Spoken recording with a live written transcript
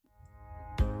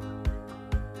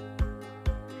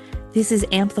This is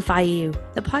Amplify You,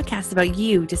 the podcast about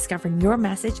you discovering your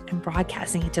message and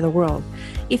broadcasting it to the world.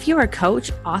 If you're a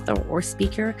coach, author, or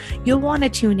speaker, you'll want to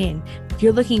tune in. If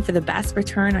you're looking for the best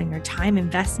return on your time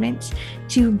investment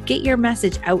to get your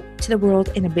message out to the world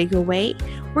in a bigger way,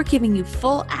 we're giving you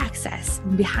full access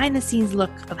and behind the scenes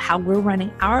look of how we're running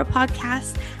our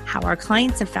podcast, how our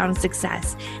clients have found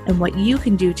success, and what you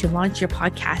can do to launch your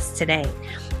podcast today.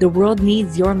 The world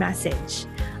needs your message.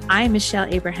 I'm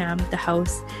Michelle Abraham, the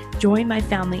host. Join my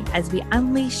family as we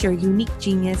unleash your unique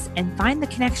genius and find the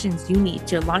connections you need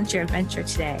to launch your adventure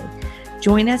today.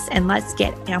 Join us and let's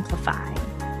get amplified.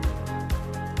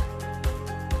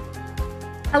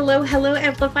 Hello,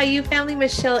 Amplify You family.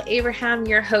 Michelle Abraham,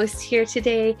 your host here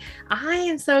today. I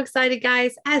am so excited,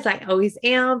 guys, as I always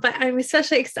am, but I'm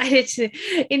especially excited to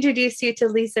introduce you to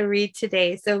Leisa Reid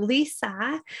today. So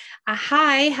Leisa,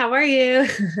 hi, how are you?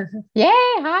 Yay.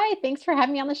 Hi. Thanks for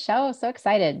having me on the show. So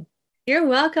excited. You're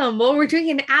welcome. Well, we're doing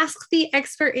an Ask the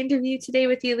Expert interview today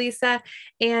with you, Leisa.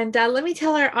 And let me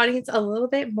tell our audience a little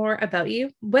bit more about you.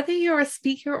 Whether you're a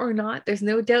speaker or not, there's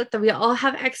no doubt that we all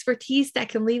have expertise that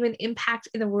can leave an impact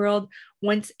in the world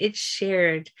once it's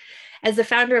shared. As the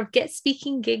founder of Get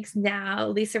Speaking Gigs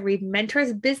Now, Leisa Reid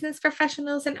mentors business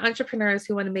professionals and entrepreneurs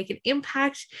who want to make an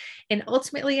impact and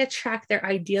ultimately attract their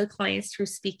ideal clients through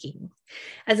speaking.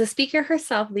 As a speaker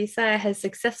herself, Leisa has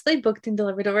successfully booked and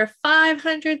delivered over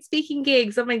 500 speaking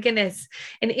gigs. Oh my goodness.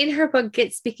 And in her book,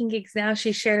 Get Speaking Gigs Now,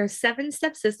 she shared her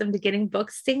 7-step system to getting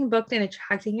booked, staying booked, and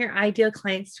attracting your ideal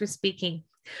clients through speaking.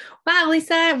 Wow,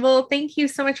 Leisa. Well, thank you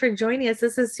so much for joining us.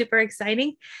 This is super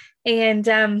exciting. And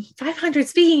 500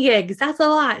 speaking gigs, that's a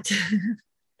lot.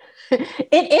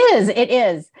 It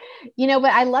is,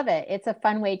 but I love it. It's a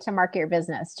fun way to market your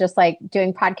business. Just like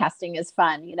doing podcasting is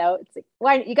fun. It's like,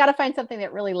 why you got to find something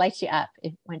that really lights you up,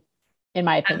 in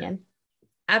my opinion.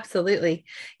 Absolutely.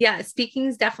 Yeah. Speaking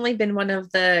has definitely been one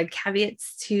of the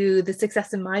caveats to the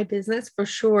success in my business for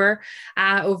sure.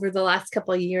 Over the last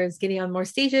couple of years, getting on more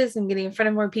stages and getting in front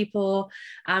of more people,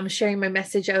 sharing my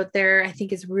message out there, I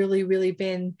think has really, really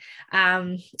been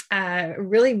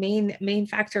really main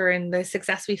factor in the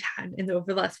success we've had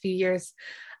over the last few years.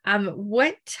 I'm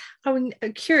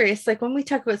curious, like when we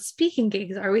talk about speaking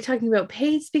gigs, are we talking about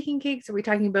paid speaking gigs? Are we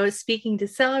talking about speaking to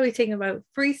sell? Are we talking about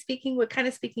free speaking? What kind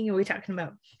of speaking are we talking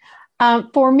about?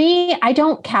 For me, I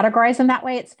don't categorize them that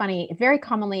way. It's funny. It very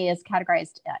commonly is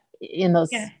categorized in those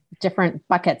different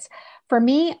buckets. For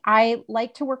me, I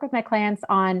like to work with my clients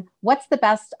on what's the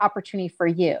best opportunity for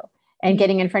you and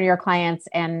getting in front of your clients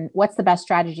and what's the best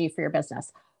strategy for your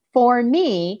business. For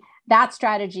me, that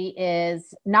strategy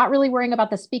is not really worrying about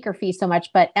the speaker fee so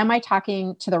much, but am I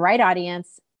talking to the right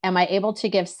audience? Am I able to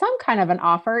give some kind of an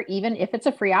offer, even if it's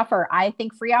a free offer? I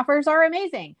think free offers are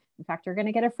amazing. In fact, you're going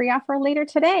to get a free offer later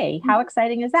today. How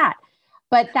exciting is that?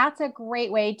 But that's a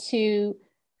great way to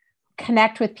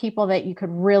connect with people that you could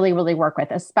really, really work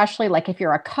with, especially like if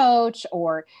you're a coach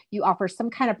or you offer some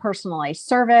kind of personalized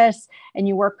service and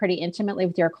you work pretty intimately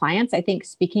with your clients. I think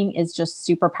speaking is just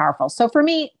super powerful. So for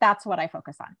me, that's what I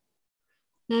focus on.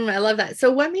 I love that.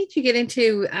 So what made you get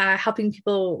into helping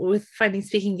people with finding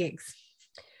speaking gigs?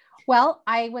 Well,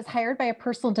 I was hired by a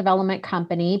personal development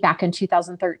company back in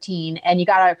 2013. And you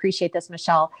got to appreciate this,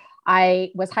 Michelle.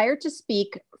 I was hired to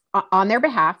speak on their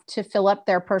behalf to fill up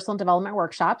their personal development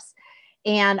workshops.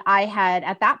 And I had,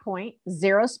 at that point,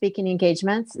 0 speaking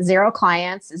engagements, 0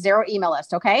 clients, 0 email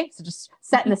list. Okay. So just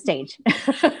setting the stage.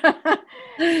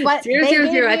 But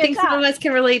 0. I think some of us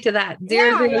can relate to that.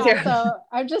 0. So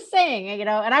I'm just saying, and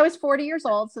I was 40 years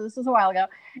old. So this was a while ago.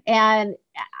 And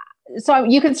so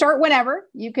you can start whenever.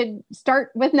 You could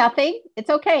start with nothing. It's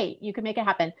okay. You can make it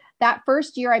happen. That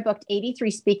first year, I booked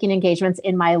 83 speaking engagements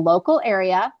in my local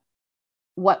area,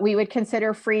 what we would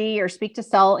consider free or speak to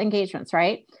sell engagements,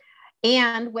 right?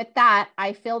 And with that,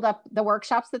 I filled up the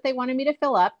workshops that they wanted me to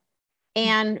fill up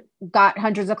and got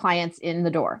hundreds of clients in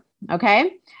the door.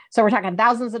 Okay. So we're talking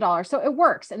thousands of dollars. So it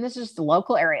works. And this is just a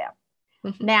local area.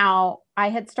 Mm-hmm. Now, I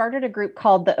had started a group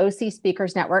called the OC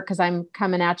Speakers Network because I'm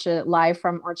coming at you live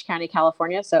from Orange County,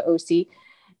 California. So OC.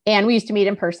 And we used to meet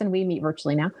in person. We meet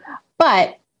virtually now.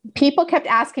 But people kept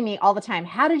asking me all the time,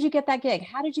 how did you get that gig?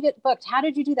 How did you get booked? How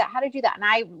did you do that? How did you do that? And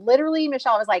I literally,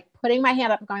 Michelle, was like putting my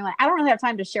hand up and going like, I don't really have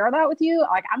time to share that with you.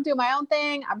 Like, I'm doing my own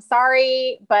thing. I'm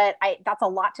sorry, but that's a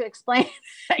lot to explain.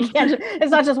 It's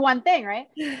not just one thing, right?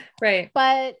 Right.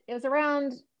 But it was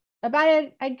around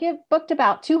I booked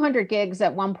about 200 gigs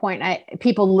at one point.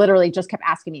 People literally just kept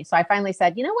asking me. So I finally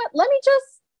said, you know what, let me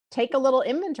just take a little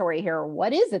inventory here.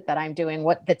 What is it that I'm doing?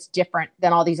 That's different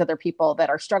than all these other people that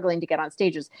are struggling to get on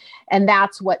stages? And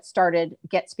that's what started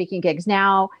Get Speaking Gigs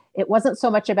Now. It wasn't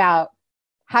so much about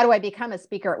how do I become a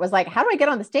speaker? It was like, how do I get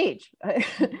on the stage?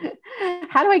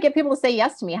 How do I get people to say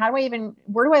yes to me?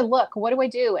 Where do I look? What do I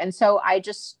do? And so I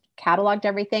just cataloged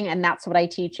everything. And that's what I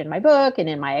teach in my book and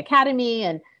in my academy,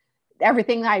 and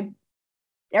everything I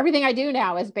do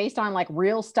now is based on like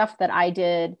real stuff that I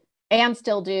did and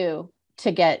still do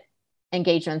to get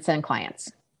engagements and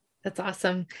clients. That's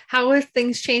awesome. How have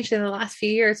things changed in the last few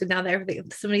years? And now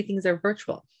that so many things are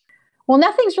virtual. Well,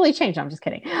 nothing's really changed. I'm just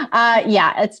kidding.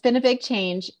 Yeah, it's been a big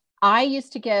change. I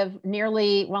used to give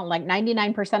like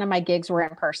 99% of my gigs were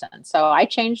in person. So I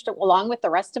changed along with the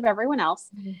rest of everyone else.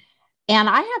 Mm-hmm. And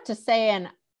I have to say, and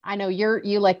I know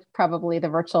you like probably the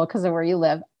virtual because of where you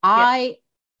live. Yeah. I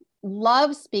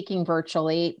love speaking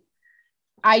virtually.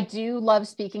 I do love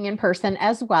speaking in person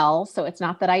as well. So it's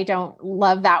not that I don't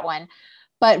love that one,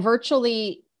 but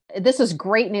virtually, this is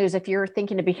great news if you're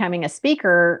thinking of becoming a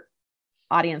speaker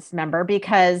audience member,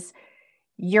 because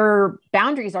your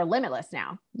boundaries are limitless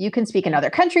now. You can speak in other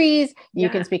countries, you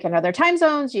can speak in other time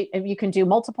zones, you can do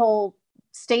multiple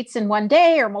states in one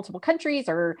day or multiple countries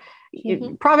or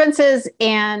provinces,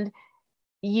 and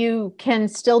you can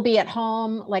still be at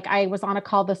home. Like I was on a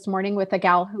call this morning with a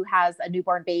gal who has a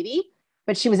newborn baby,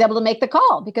 but she was able to make the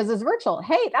call because it's virtual.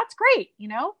 Hey, that's great.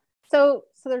 So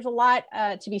there's a lot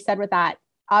to be said with that.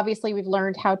 Obviously, we've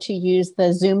learned how to use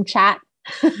the Zoom chat.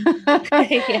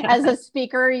 As a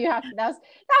speaker, that's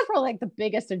probably like the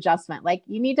biggest adjustment. Like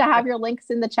you need to have your links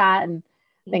in the chat and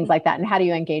things like that. And how do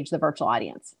you engage the virtual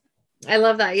audience? I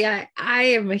love that. Yeah, I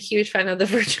am a huge fan of the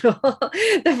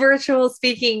virtual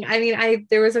speaking. I mean,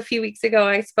 there was a few weeks ago,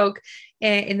 I spoke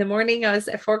in the morning. I was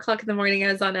at 4:00 in the morning.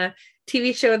 I was on a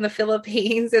TV show in the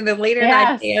Philippines, and then later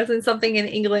that day I was in something in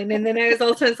England, and then I was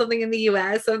also in something in the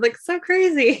US. So I'm like, so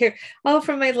crazy, all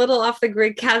from my little off the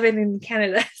grid cabin in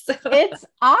Canada. So it's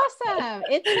awesome.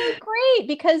 It's so great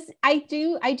because I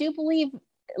do believe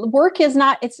work is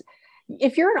not.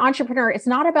 If you're an entrepreneur, it's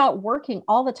not about working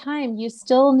all the time. You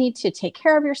still need to take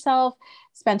care of yourself,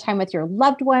 spend time with your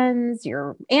loved ones,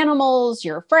 your animals,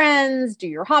 your friends, do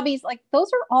your hobbies. Like those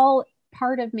are all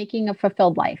part of making a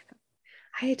fulfilled life.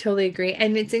 I totally agree.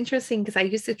 And it's interesting because I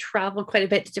used to travel quite a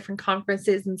bit to different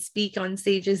conferences and speak on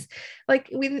stages,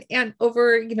 like and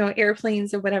over,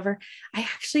 airplanes or whatever. I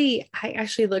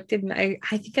actually looked and I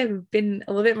think I've been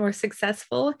a little bit more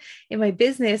successful in my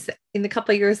business in the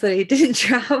couple of years that I didn't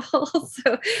travel.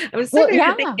 So I'm starting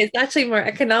to think it's actually more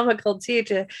economical too,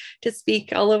 to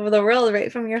speak all over the world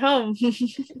right from your home.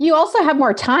 You also have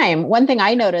more time. One thing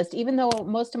I noticed, even though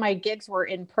most of my gigs were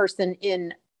in person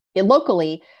in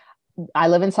locally, I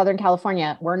live in Southern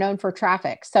California. We're known for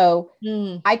traffic. So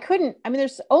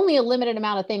there's only a limited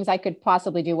amount of things I could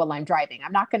possibly do while I'm driving.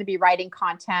 I'm not going to be writing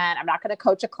content. I'm not going to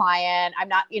coach a client. I'm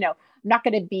not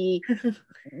going to be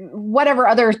whatever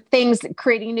other things,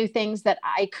 creating new things that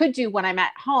I could do when I'm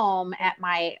at home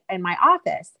in my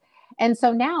office. And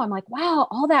so now I'm like, wow,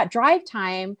 all that drive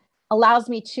time allows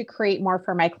me to create more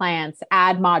for my clients,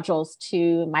 add modules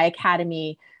to my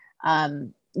academy,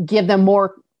 give them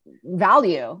more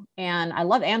value, and I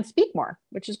love and speak more,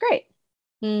 which is great.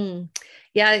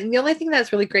 Yeah, and the only thing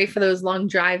that's really great for those long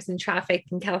drives in traffic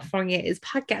in California is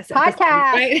podcasts.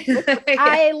 Right?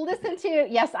 I listen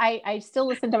to, I still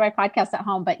listen to my podcast at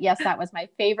home, but yes, that was my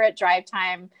favorite drive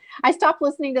time. I stopped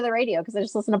listening to the radio because I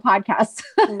just listen to podcasts.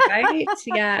 Right?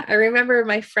 Yeah. I remember one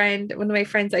of my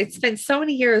friends, I spent so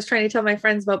many years trying to tell my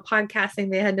friends about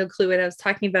podcasting. They had no clue what I was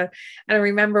talking about. And I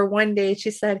remember one day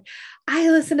she said, I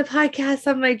listen to podcasts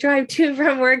on my drive to and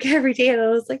from work every day. And I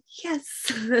was like,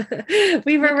 yes,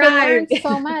 we've arrived.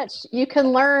 So much. You can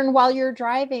learn while you're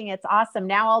driving. It's awesome.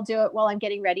 Now I'll do it while I'm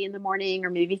getting ready in the morning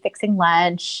or maybe fixing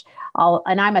lunch.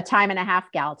 And I'm a time and a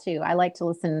half gal too. I like to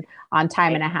listen on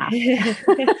time and a half.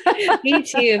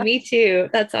 Me too.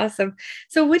 That's awesome.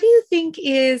 So what do you think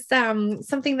is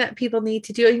something that people need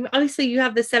to do? Obviously you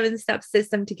have the 7-step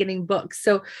system to getting books.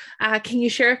 So can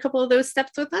you share a couple of those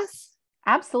steps with us?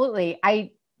 Absolutely.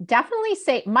 I definitely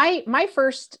say my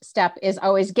first step is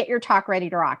always get your talk ready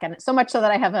to rock. And so much so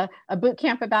that I have a boot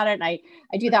camp about it. And I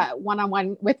do that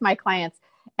one-on-one with my clients.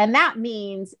 And that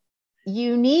means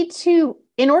you need to,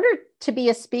 in order to be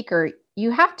a speaker,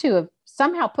 you have to have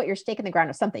somehow put your stake in the ground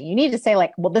of something. You need to say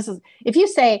like, well, if you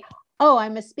say, oh,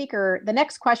 I'm a speaker, the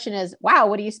next question is, wow,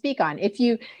 what do you speak on? If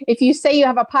you say you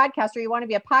have a podcast or you want to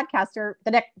be a podcaster,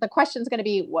 the question is going to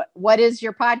be, what is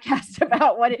your podcast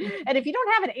about? And if you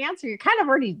don't have an answer, you're kind of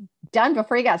already done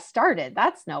before you got started.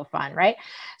 That's no fun, right?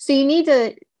 So you need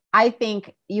to, I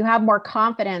think you have more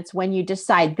confidence when you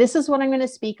decide, this is what I'm going to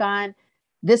speak on.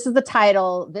 This is the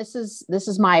title. This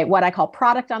is my, what I call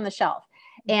product on the shelf.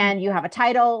 And you have a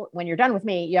title. When you're done with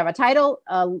me, you have a title,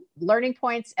 learning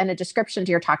points, and a description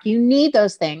to your talk. You need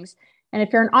those things. And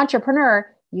if you're an entrepreneur,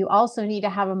 you also need to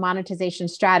have a monetization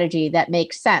strategy that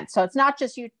makes sense. So it's not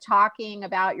just you talking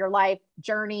about your life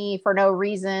journey for no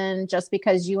reason, just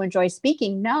because you enjoy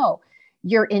speaking. No,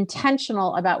 you're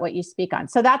intentional about what you speak on.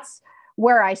 So that's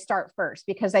where I start first,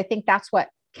 because I think that's what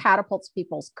catapults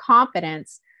people's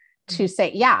confidence to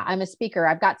say, yeah, I'm a speaker.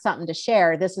 I've got something to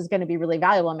share. This is going to be really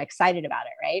valuable. I'm excited about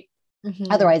it. Right.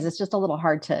 Mm-hmm. Otherwise, it's just a little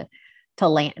hard to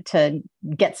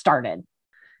get started.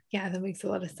 Yeah, that makes a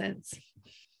lot of sense.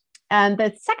 And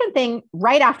the second thing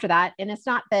right after that, and it's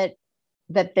not that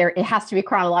it has to be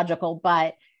chronological,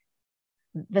 but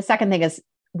the second thing is,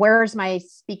 where's my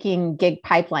speaking gig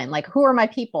pipeline? Like, who are my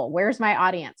people? Where's my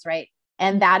audience? Right.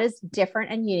 And that is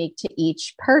different and unique to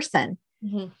each person.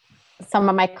 Mm-hmm. Some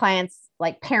of my clients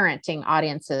like parenting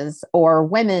audiences, or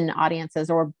women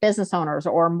audiences, or business owners,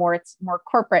 or it's more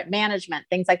corporate management,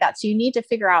 things like that. So you need to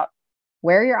figure out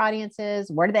where your audience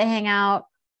is, where do they hang out?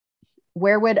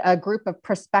 Where would a group of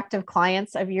prospective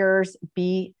clients of yours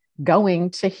be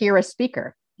going to hear a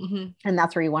speaker? Mm-hmm. And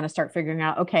that's where you want to start figuring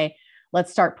out, okay,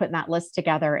 let's start putting that list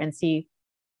together and see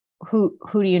who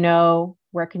do you know,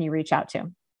 where can you reach out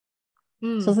to?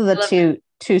 So those are the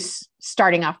two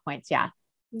starting off points. Yeah.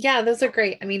 Yeah, those are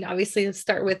great. I mean, obviously let's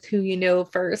start with who you know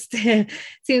first.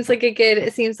 Seems like a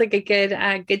good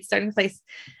starting place.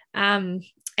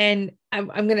 And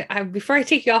I'm gonna before I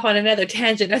take you off on another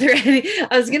tangent, I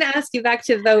was gonna ask you back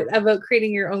to about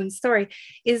creating your own story.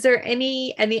 Is there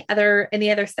any other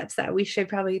steps that we should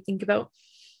probably think about?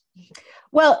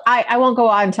 Well, I won't go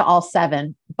on to all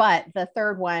 7, but the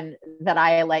third one that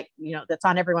I like, that's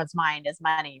on everyone's mind is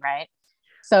money, right?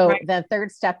 So right. The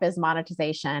third step is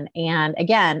monetization. And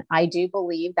again, I do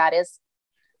believe that is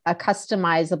a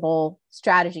customizable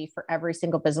strategy for every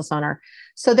single business owner.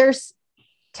 So there's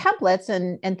templates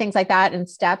and things like that, and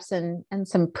steps and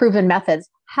some proven methods.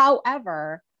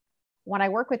 However, when I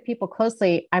work with people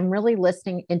closely, I'm really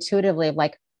listening intuitively of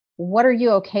like, what are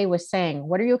you okay with saying?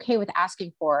 What are you okay with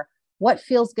asking for? What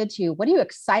feels good to you? What are you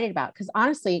excited about? Because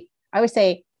honestly, I would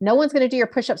say no one's going to do your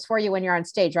push-ups for you when you're on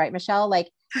stage, right, Michelle? Like,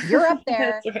 you're up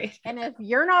there. Right. And if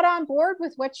you're not on board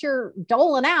with what you're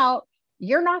doling out,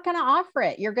 you're not going to offer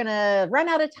it. You're going to run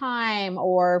out of time,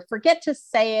 or forget to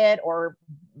say it, or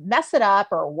mess it up,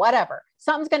 or whatever.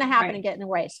 Something's going to happen right. and get in the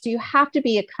way. So you have to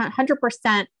be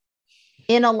 100%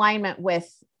 in alignment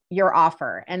with your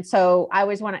offer. And so I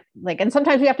always want to and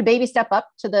sometimes we have to baby step up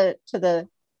to the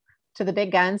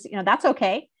big guns. That's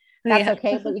okay. That's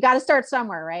okay. But you got to start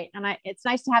somewhere. Right. And it's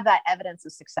nice to have that evidence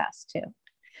of success too.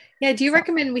 Yeah. Do you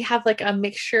recommend we have like a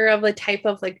mixture of a type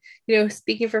of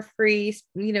speaking for free,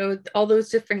 all those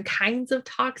different kinds of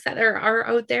talks that are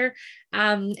out there,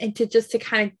 and to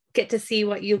kind of get to see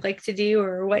what you like to do,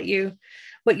 or what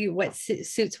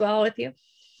suits well with you?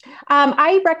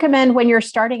 I recommend, when you're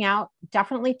starting out,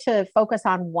 definitely to focus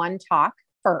on one talk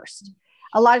first.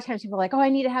 A lot of times people are like, oh, I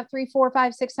need to have 3, 4,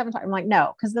 5, 6, 7 talks. I'm like,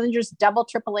 no, because then you're just double,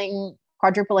 tripling,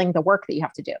 quadrupling the work that you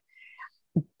have to do.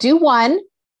 Do one,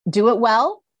 do it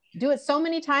well, do it so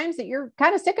many times that you're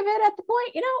kind of sick of it at the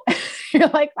point, you're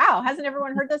like, wow, hasn't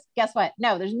everyone heard this? Guess what?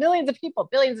 No, there's millions of people,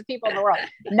 billions of people in the world.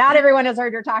 Not everyone has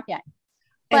heard your talk yet.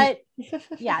 But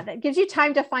yeah, that gives you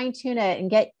time to fine tune it and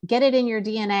get it in your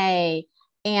DNA.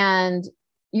 And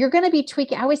you're going to be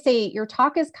tweaking. I always say your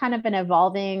talk is kind of an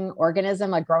evolving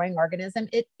organism, a growing organism.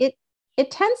 It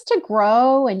tends to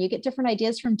grow, and you get different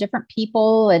ideas from different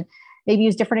people, and maybe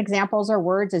use different examples or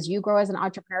words as you grow as an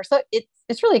entrepreneur. So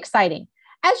it's really exciting.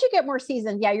 As you get more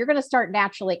seasoned, yeah, you're going to start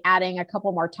naturally adding a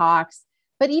couple more talks.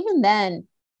 But even then,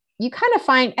 you kind of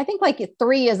find, I think like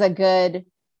 3 is a good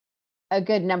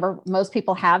number most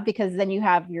people have, because then you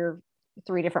have your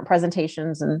 3 different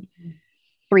presentations and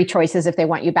 3 choices. If they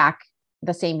want you back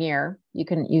the same year,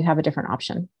 you have a different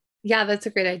option. Yeah, that's a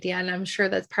great idea. And I'm sure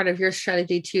that's part of your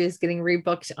strategy too, is getting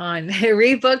rebooked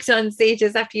on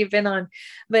stages after you've been on.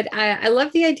 But I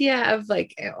love the idea of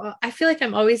I feel like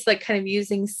I'm always kind of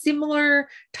using similar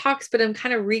talks, but I'm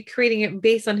kind of recreating it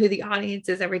based on who the audience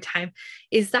is every time.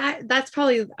 That's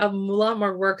probably a lot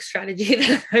more work strategy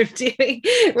that I'm doing,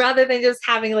 rather than just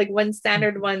having one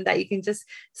standard one that you can just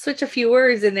switch a few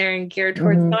words in there and gear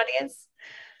towards an audience.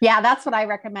 Yeah, that's what I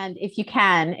recommend if you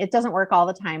can. It doesn't work all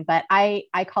the time, but I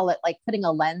call it like putting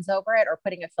a lens over it, or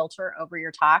putting a filter over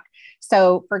your talk.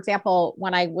 So for example,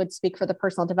 when I would speak for the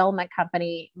personal development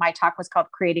company, my talk was called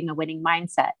Creating a Winning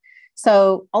Mindset.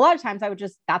 So a lot of times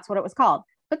that's what it was called.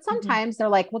 But sometimes they're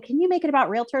like, well, can you make it about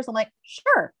realtors? I'm like,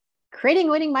 sure. Creating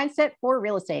a winning mindset for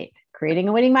real estate, creating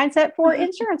a winning mindset for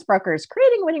insurance brokers,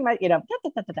 creating a winning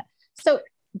mindset, So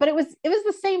but it was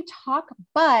the same talk,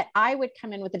 but I would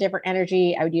come in with a different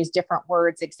energy. I would use different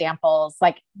words, examples.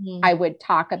 Like I would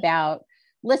talk about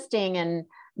listing and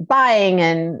buying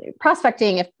and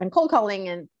prospecting and cold calling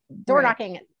and door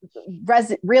knocking,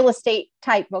 real estate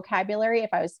type vocabulary. If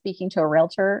I was speaking to a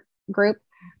realtor group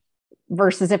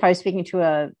versus if I was speaking to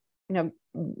a,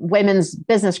 women's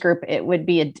business group, it would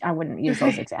be I wouldn't use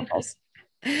those examples.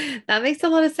 That makes a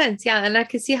lot of sense. Yeah. And I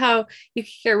can see how you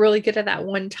could get really good at that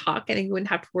one talk and you wouldn't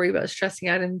have to worry about stressing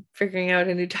out and figuring out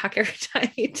a new talk every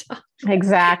time you talk.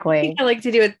 Exactly. I like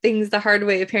to do things the hard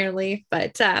way, apparently.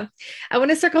 But I want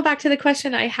to circle back to the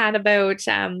question I had about,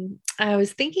 I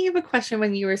was thinking of a question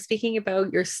when you were speaking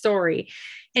about your story.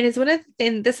 And it's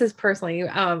and this is personally,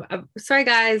 sorry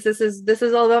guys, this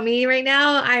is all about me right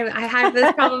now. I have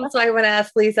this problem, so I want to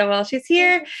ask Leisa while she's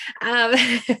here.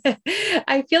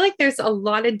 I feel like there's a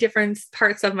lot of different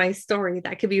parts of my story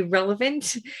that could be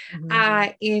relevant.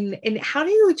 In how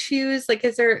do you choose? Like,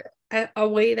 is there a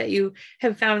way that you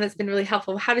have found that's been really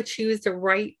helpful? How to choose the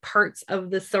right parts of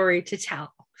the story to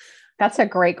tell? That's a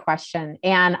great question,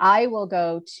 and I will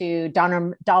go to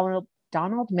Donald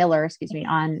Miller,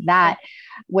 on that,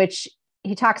 which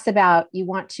he talks about. You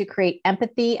want to create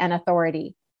empathy and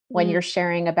authority when you're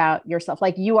sharing about yourself.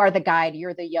 Like you are the guide,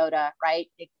 you're the Yoda, right?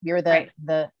 You're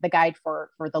the guide for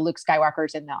the Luke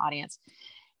Skywalkers in the audience.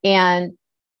 And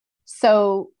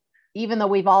so even though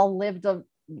we've all lived a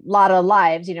lot of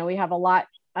lives, we have a lot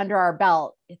under our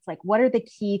belt. It's like, what are the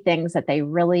key things that they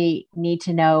really need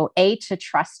to know? A, to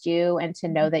trust you and to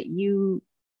know that you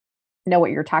know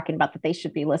what you're talking about, that they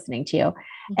should be listening to you.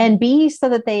 And B, so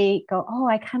that they go, oh,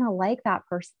 I kind of like that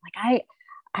person. Like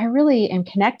I really am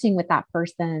connecting with that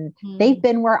person. They've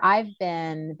been where I've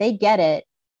been. They get it.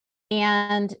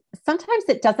 And sometimes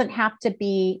it doesn't have to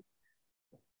be,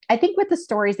 I think with the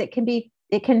stories, it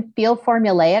can feel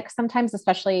formulaic sometimes,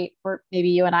 especially for maybe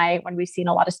you and I, when we've seen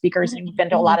a lot of speakers and you've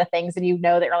been to a lot of things and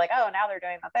that you're like, oh, now they're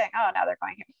doing the thing. Oh, now they're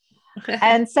going here.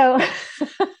 And so,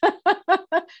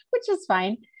 which is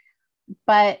fine.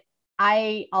 But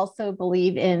I also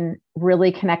believe in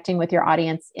really connecting with your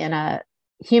audience in a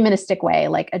humanistic way,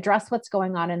 like address what's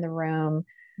going on in the room,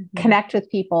 connect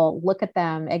with people, look at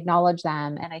them, acknowledge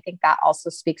them. And I think that also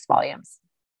speaks volumes.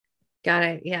 Got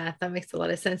it. Yeah, that makes a lot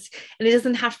of sense. And it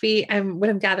doesn't have to be, what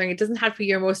I'm gathering, it doesn't have to be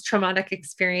your most traumatic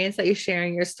experience that you share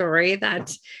in your story.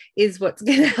 That is what's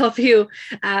going to help you.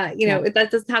 That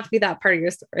doesn't have to be that part of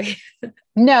your story.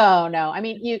 No. I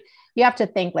mean, you have to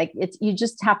think like you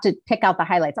just have to pick out the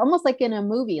highlights, almost like in a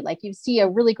movie. Like you see a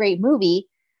really great movie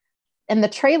and the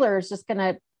trailer is just going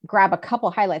to grab a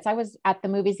couple highlights. I was at the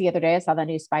movies the other day. I saw the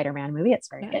new Spider-Man movie. It's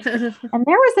very good. And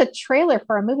there was a trailer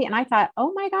for a movie. And I thought,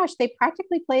 oh my gosh, they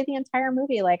practically play the entire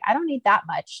movie. Like, I don't need that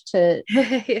much to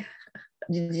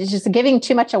just giving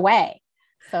too much away.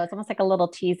 So it's almost like a little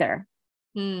teaser.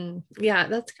 Yeah,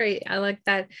 that's great. I like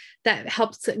that. That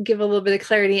helps give a little bit of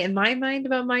clarity in my mind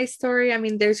about my story. I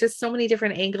mean, there's just so many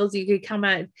different angles you could come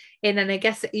at. And then I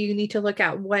guess you need to look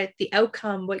at what the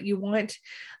outcome, what you want,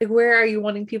 like where are you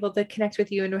wanting people to connect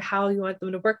with you and how you want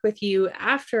them to work with you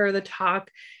after the talk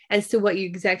as to what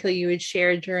you would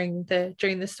share during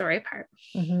the story part.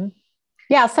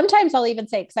 Yeah. Sometimes I'll even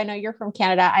say, because I know you're from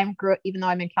Canada, even though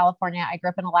I'm in California, I grew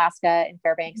up in Alaska in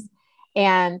Fairbanks.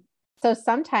 And so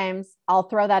sometimes I'll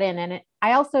throw that in, and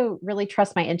I also really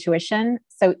trust my intuition.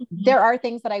 So there are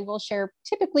things that I will share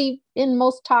typically in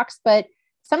most talks, but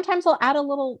sometimes I'll add a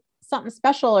little something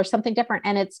special or something different.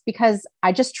 And it's because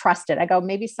I just trust it. I go,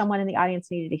 maybe someone in the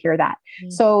audience needed to hear that.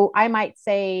 So I might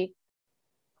say,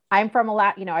 I'm from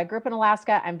Alaska, I grew up in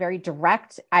Alaska. I'm very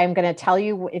direct. I'm going to tell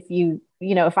you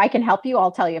if I can help you,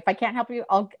 I'll tell you. If I can't help you,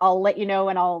 I'll let you know,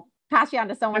 and I'll pass you on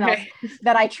to someone else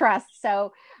that I trust.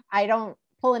 So I don't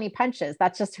pull any punches.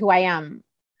 That's just who I am.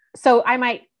 So I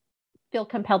might feel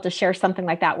compelled to share something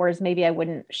like that, whereas maybe I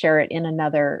wouldn't share it in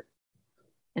another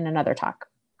talk.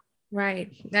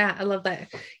 Right. Yeah, I love that.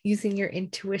 Using your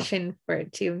intuition for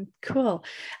it too. Cool.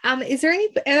 Is there any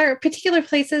other particular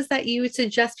places that you would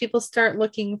suggest people start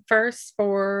looking first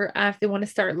for if they want to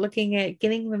start looking at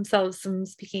getting themselves some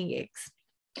speaking gigs?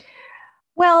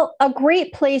 Well, a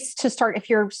great place to start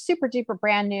if you're super duper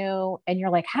brand new and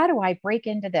you're like, how do I break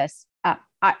into this?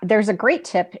 There's a great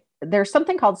tip. There's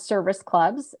something called service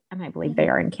clubs, and I believe they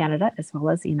are in Canada as well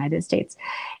as the United States.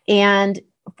 And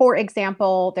for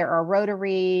example, there are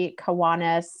Rotary,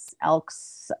 Kiwanis,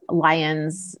 Elks,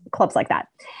 Lions, clubs like that.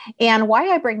 And why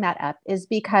I bring that up is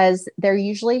because they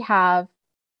usually have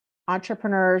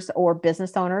entrepreneurs or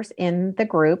business owners in the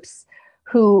groups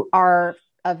who are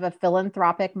of a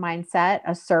philanthropic mindset,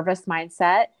 a service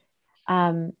mindset.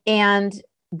 And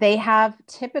they have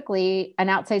typically an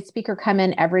outside speaker come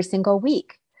in every single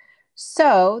week.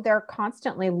 So they're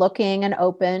constantly looking and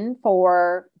open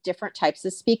for different types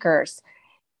of speakers.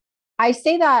 I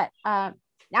say that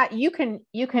you can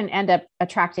end up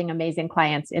attracting amazing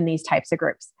clients in these types of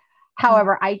groups.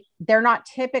 However, they're not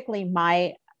typically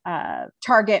my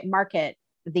target market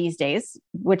these days,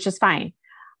 which is fine.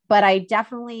 But I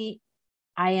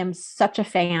am such a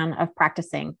fan of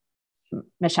practicing,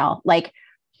 Michelle. Like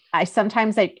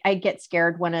sometimes I get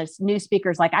scared when a new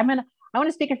speaker's like, I want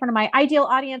to speak in front of my ideal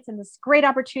audience and this great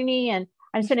opportunity. And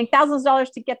I'm spending thousands of dollars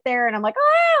to get there. And I'm like,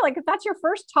 like if that's your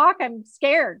first talk, I'm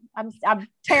scared. I'm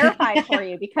terrified for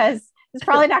you because it's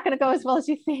probably not going to go as well as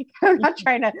you think. I'm not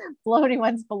trying to blow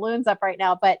anyone's balloons up right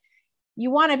now, but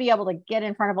you want to be able to get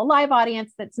in front of a live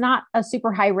audience that's not a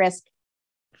super high risk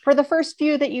for the first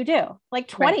few that you do, like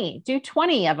 20, right. Do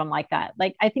 20 of them like that.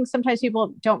 Like, I think sometimes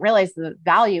people don't realize the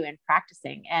value in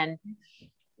practicing. And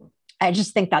I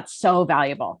just think that's so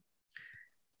valuable.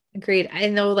 Agreed. I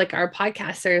know like our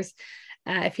podcasters,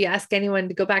 if you ask anyone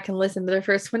to go back and listen to their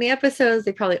first 20 episodes,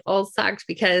 they probably all sucked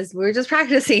because we were just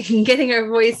practicing and getting our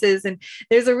voices. And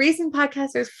there's a reason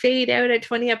podcasters fade out at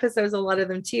 20 episodes. A lot of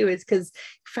them too, is because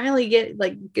you finally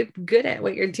get good at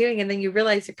what you're doing. And then you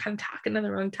realize you're kind of talking on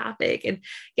the wrong topic. And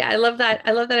yeah, I love that.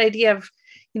 I love that idea of,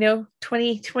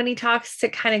 20 talks to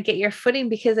kind of get your footing,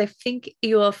 because I think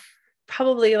you will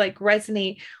probably like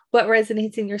resonate what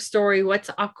resonates in your story, what's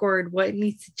awkward, what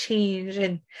needs to change,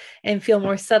 and feel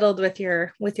more settled with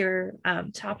your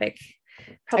topic.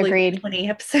 Probably Agreed. 20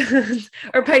 episodes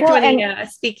or probably 20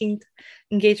 speaking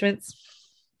engagements.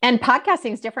 And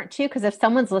podcasting is different too, because if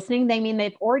someone's listening, they mean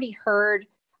they've already heard.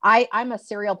 I'm a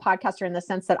serial podcaster in the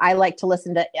sense that I like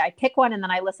to I pick one and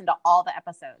then I listen to all the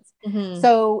episodes. Mm-hmm.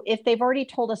 So if they've already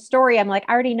told a story, I'm like,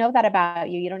 I already know that about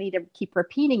you. You don't need to keep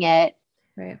repeating it.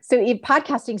 Right. So in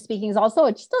podcasting speaking is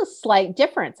also just a slight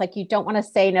difference. Like you don't want to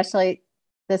say necessarily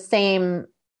the same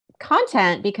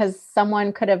content because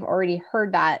someone could have already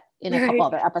heard that in a couple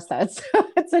other episodes. So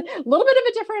it's a little bit of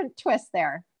a different twist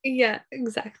there. Yeah,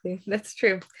 exactly. That's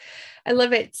true. I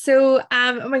love it. So,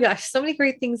 oh my gosh, so many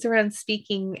great things around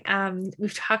speaking.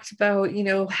 We've talked about,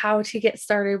 how to get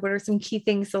started. What are some key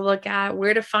things to look at,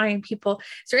 where to find people?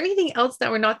 Is there anything else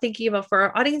that we're not thinking about for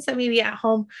our audience that maybe at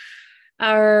home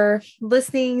are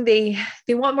listening? They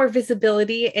want more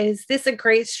visibility. Is this a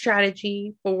great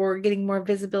strategy for getting more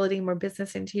visibility, more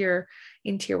business into your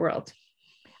world?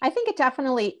 I think it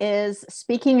definitely is.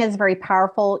 Speaking is very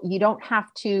powerful. You don't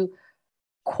have to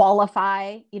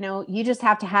qualify, you just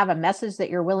have to have a message that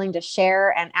you're willing to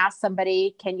share and ask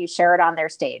somebody, can you share it on their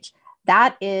stage?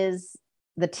 That is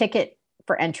the ticket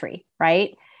for entry,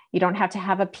 right? You don't have to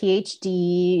have a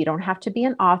PhD. You don't have to be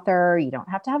an author. You don't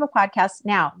have to have a podcast.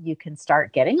 Now you can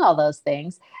start getting all those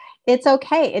things. It's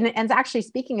okay. And actually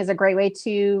speaking is a great way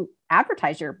to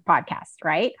advertise your podcast,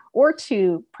 right? Or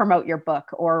to promote your book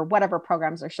or whatever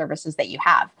programs or services that you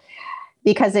have,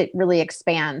 because it really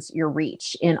expands your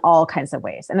reach in all kinds of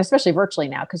ways. And especially virtually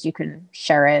now, because you can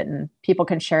share it and people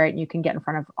can share it and you can get in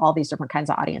front of all these different kinds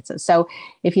of audiences. So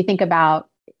if you think about,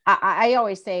 I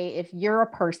always say, if you're a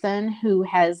person who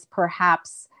has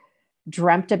perhaps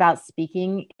dreamt about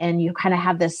speaking and you kind of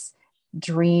have this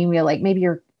dream, you're like, maybe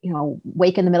you're,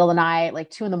 wake in the middle of the night, like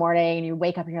 2 a.m, and you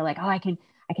wake up and you're like, oh, I can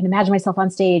imagine myself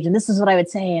on stage and this is what I would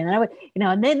say. And then I would,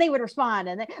 and then they would respond.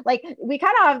 And then, like, we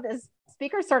kind of have this,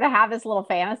 speakers sort of have this little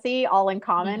fantasy all in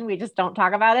common. We just don't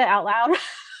talk about it out loud,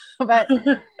 but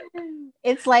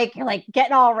it's like, you're like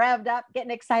getting all revved up, getting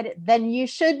excited. Then you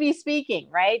should be speaking,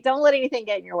 right? Don't let anything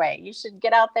get in your way. You should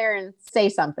get out there and say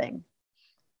something.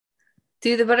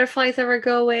 Do the butterflies ever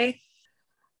go away?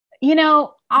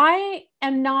 I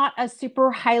am not a super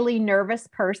highly nervous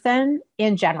person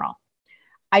in general.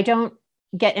 I don't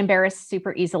get embarrassed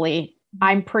super easily.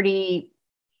 I'm pretty,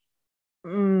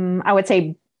 I would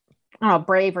say,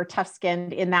 brave or tough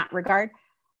skinned in that regard.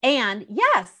 And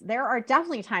yes, there are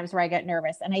definitely times where I get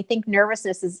nervous. And I think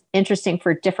nervousness is interesting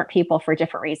for different people for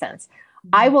different reasons. Mm-hmm.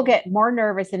 I will get more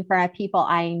nervous in front of people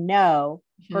I know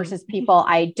versus people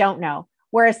I don't know.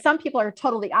 Whereas some people are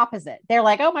totally opposite. They're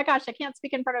like, oh my gosh, I can't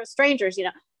speak in front of strangers,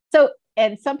 So,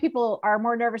 and some people are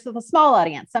more nervous with a small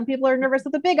audience. Some people are nervous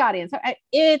with a big audience.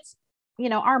 It's,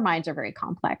 our minds are very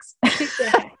complex.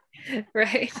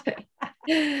 Right.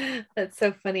 That's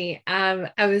so funny.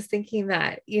 I was thinking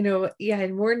that,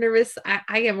 I'm more nervous.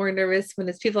 I get more nervous when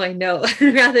it's people I know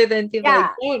rather than people I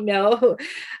don't know,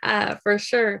 for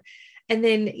sure. And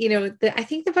then, I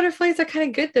think the butterflies are kind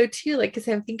of good though too. Like, cause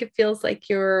I think it feels like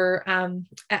you're, I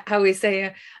always say,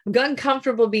 I'm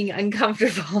uncomfortable being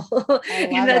uncomfortable.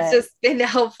 And that's just been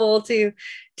helpful to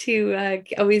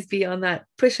always be on that,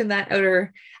 pushing that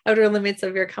outer limits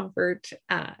of your comfort.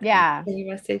 Your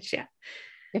message. Yeah.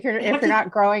 If you're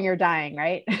not growing, you're dying,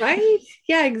 right? Right?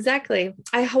 Yeah, exactly.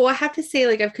 I have to say,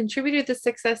 like, I've contributed the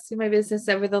success to my business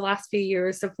over the last few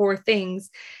years to four things.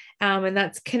 And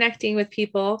that's connecting with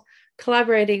people,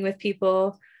 collaborating with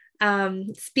people,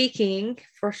 speaking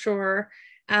for sure.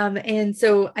 And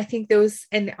so I think those,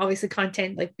 and obviously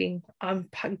content, like being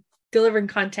delivering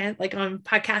content, like on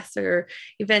podcasts or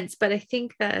events. But I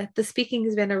think that the speaking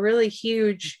has been a really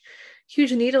huge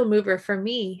needle mover for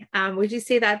me. Would you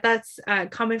say that that's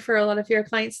common for a lot of your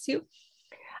clients too?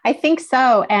 I think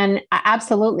so. And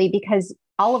absolutely, because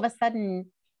all of a sudden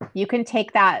you can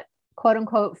take that quote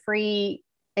unquote free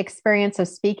experience of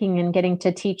speaking and getting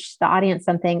to teach the audience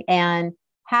something and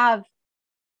have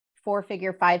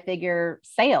 4-figure, 5-figure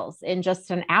sales in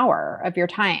just an hour of your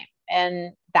time.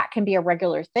 And that can be a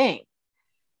regular thing.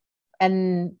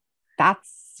 And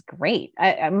that's great.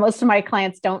 Most of my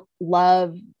clients don't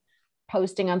love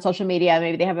posting on social media.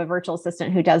 Maybe they have a virtual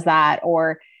assistant who does that,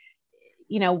 or,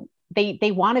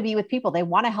 they want to be with people. They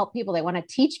want to help people. They want to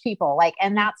teach people,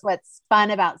 and that's what's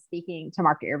fun about speaking to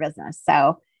market your business.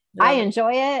 So I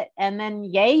enjoy it. And then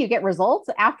yay, you get results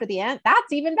after the end.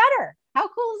 That's even better. How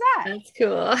cool is that? That's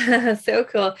cool. So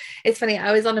cool. It's funny.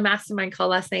 I was on a mastermind call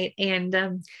last night, and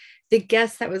the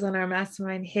guest that was on our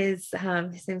mastermind, his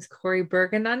name's Corey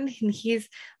Bergenon, and he's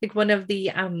like one of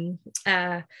the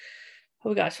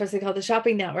oh gosh, what's it called? The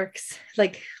shopping networks,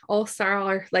 like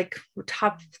all-star, like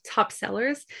top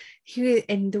sellers.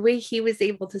 And the way he was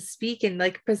able to speak and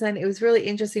like present, it was really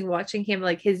interesting watching him.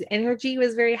 Like his energy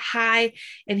was very high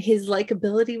and his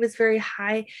likability was very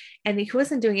high. And he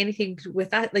wasn't doing anything with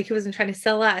that. Like he wasn't trying to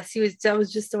sell us. That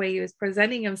was just the way he was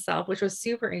presenting himself, which was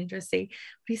super interesting.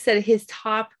 He said his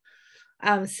top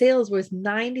sales was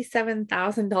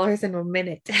 $97,000 in a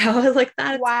minute. I was like,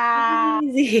 that's wow,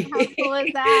 crazy. How cool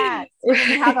is that? So right.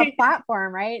 You have a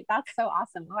platform, right? That's so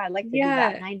awesome. Oh, I'd like to do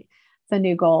that. It's a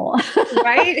new goal,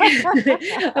 right?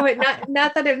 I mean,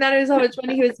 not that it matters how much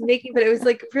money he was making, but it was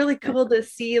like really cool to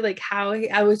see like how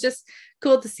I was just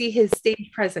cool to see his stage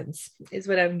presence is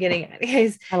what I'm getting at.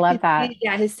 I love that.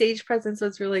 His stage presence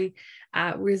was really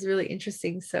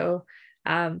interesting. So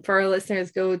for our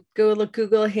listeners, go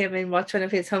Google him and watch one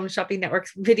of his home shopping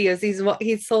networks videos.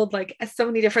 He's sold like so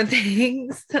many different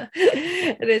things and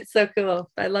it's so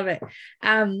cool. I love it.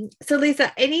 So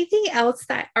Leisa, anything else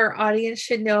that our audience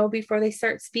should know before they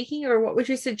start speaking, or what would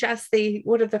you suggest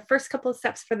what are the first couple of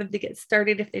steps for them to get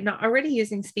started if they're not already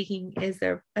using speaking as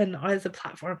a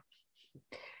platform?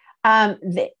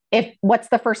 What's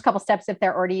the first couple steps if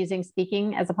they're already using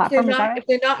speaking as a platform? If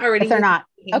they're not already, if they're not,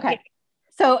 okay.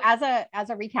 So as a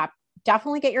recap,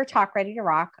 definitely get your talk ready to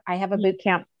rock. I have a boot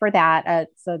camp for that.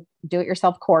 It's a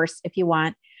do-it-yourself course if you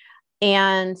want.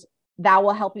 And that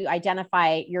will help you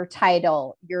identify your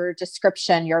title, your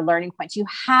description, your learning points. You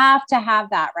have to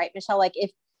have that, right, Michelle? Like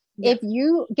if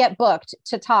you get booked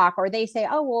to talk, or they say,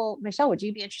 oh, well, Michelle, would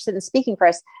you be interested in speaking for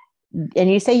us?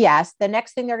 And you say yes, the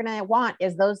next thing they're going to want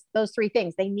is those three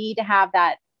things. They need to have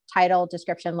that title,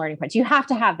 description, learning points. You have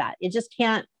to have that. You just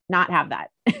can't not have that.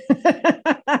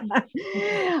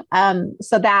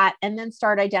 So that, and then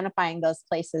start identifying those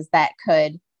places that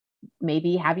could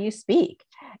maybe have you speak.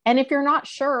 And if you're not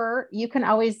sure, you can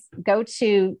always go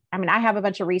to, I have a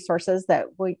bunch of resources that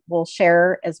we will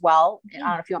share as well. I don't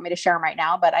know if you want me to share them right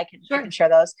now, but I can share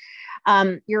those.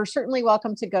 You're certainly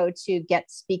welcome to go to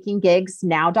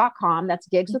getspeakinggigsnow.com. That's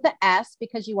gigs with an S,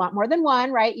 because you want more than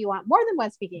one, right? You want more than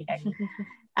one speaking gig.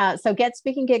 So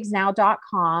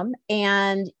getspeakinggigsnow.com,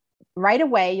 and right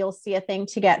away, you'll see a thing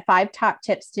to get 5 top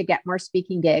tips to get more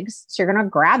speaking gigs. So you're going to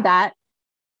grab that.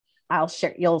 I'll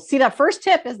share. You'll see the first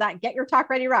tip is that get your talk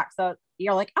ready rock. So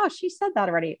you're like, oh, she said that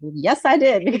already. Yes, I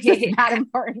did, because it's that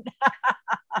important.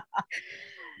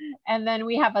 And then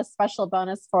we have a special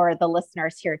bonus for the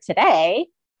listeners here today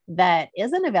that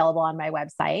isn't available on my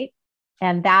website.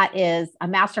 And that is a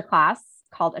masterclass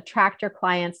called Attract Your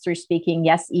Clients Through Speaking,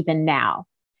 Yes, Even Now.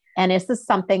 And this is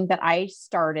something that I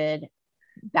started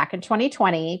back in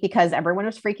 2020 because everyone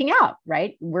was freaking out,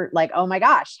 right? We're like, oh my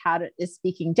gosh, is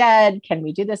speaking dead? Can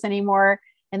we do this anymore?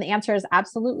 And the answer is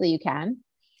absolutely you can,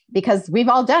 because we've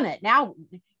all done it. Now,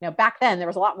 back then there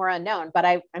was a lot more unknown, but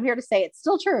I'm here to say it's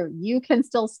still true. You can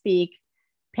still speak,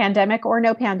 pandemic or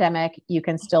no pandemic, you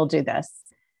can still do this.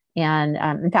 And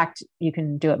in fact, you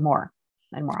can do it more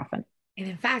and more often. And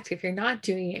in fact, if you're not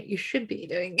doing it, you should be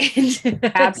doing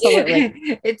it.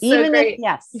 Absolutely. It's so great.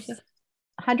 Yes.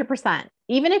 100%.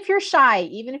 Even if you're shy,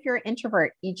 even if you're an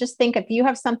introvert, you just think if you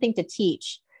have something to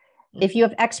teach, if you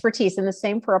have expertise, and the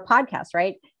same for a podcast,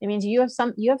 right? It means you have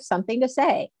something to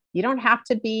say. You don't have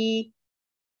to be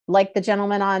like the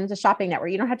gentleman on the shopping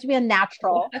network. You don't have to be a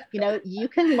natural, you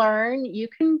can learn, you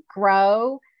can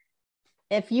grow.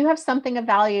 If you have something of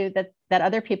value that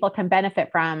other people can benefit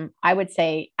from, I would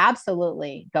say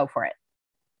absolutely go for it.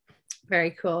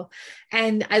 Very cool.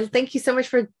 And I thank you so much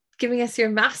for giving us your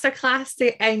masterclass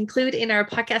to include in our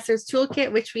podcasters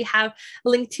toolkit, which we have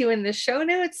linked to in the show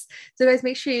notes. So guys,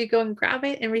 make sure you go and grab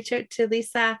it and reach out to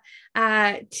Leisa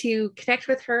to connect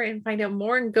with her and find out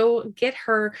more, and go get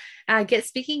her get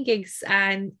speaking gigs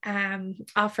and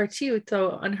offer too. So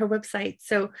on her website.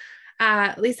 So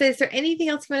Leisa, is there anything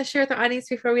else you want to share with our audience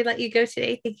before we let you go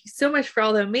today? Thank you so much for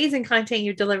all the amazing content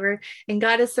you delivered and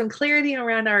got us some clarity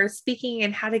around our speaking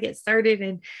and how to get started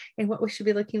and what we should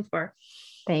be looking for.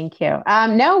 Thank you.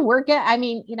 No, we're good. I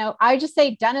mean, I just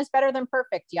say done is better than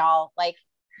perfect, y'all. Like,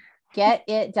 get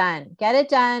it done. Get it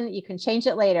done. You can change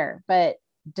it later, but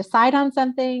decide on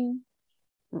something.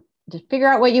 Just figure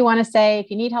out what you want to say. If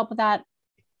you need help with that,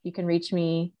 you can reach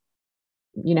me.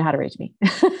 You know how to reach me.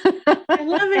 I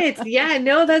love it. Yeah,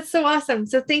 no, that's so awesome.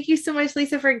 So thank you so much,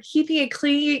 Leisa, for keeping it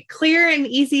clear and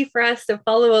easy for us to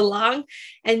follow along,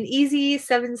 and easy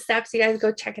 7 steps. You guys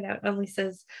go check it out on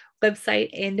Leisa's website,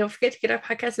 and don't forget to get our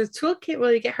podcasters toolkit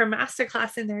where you get her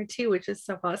masterclass in there too, which is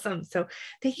so awesome. So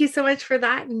thank you so much for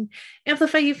that. And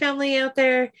Amplify You family out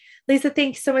there, Leisa,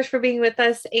 thanks so much for being with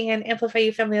us, and Amplify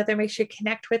You family out there, make sure you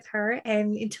connect with her.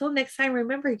 And until next time,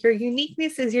 remember, your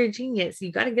uniqueness is your genius.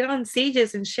 You got to get on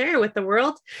stages and share with the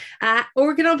world,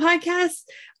 or get on podcasts,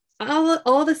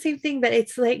 all the same thing, but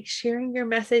it's like sharing your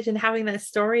message and having that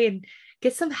story, and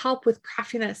get some help with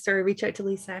crafting that story. Reach out to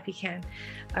Leisa if you can.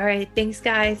 All right. Thanks,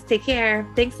 guys. Take care.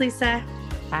 Thanks, Leisa.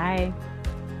 Bye.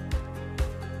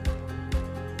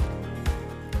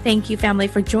 Thank you, family,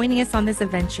 for joining us on this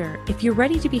adventure. If you're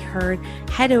ready to be heard,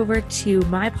 head over to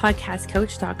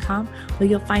mypodcastcoach.com, where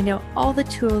you'll find out all the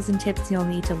tools and tips you'll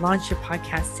need to launch your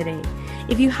podcast today.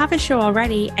 If you have a show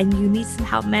already and you need some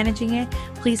help managing it,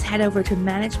 please head over to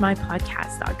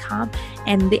managemypodcast.com,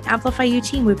 and the Amplify You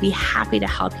team would be happy to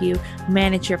help you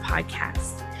manage your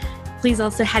podcast. Please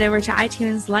also head over to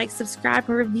iTunes, like, subscribe,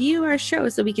 and review our show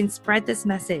so we can spread this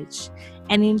message.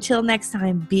 And until next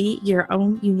time, be your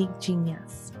own unique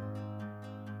genius.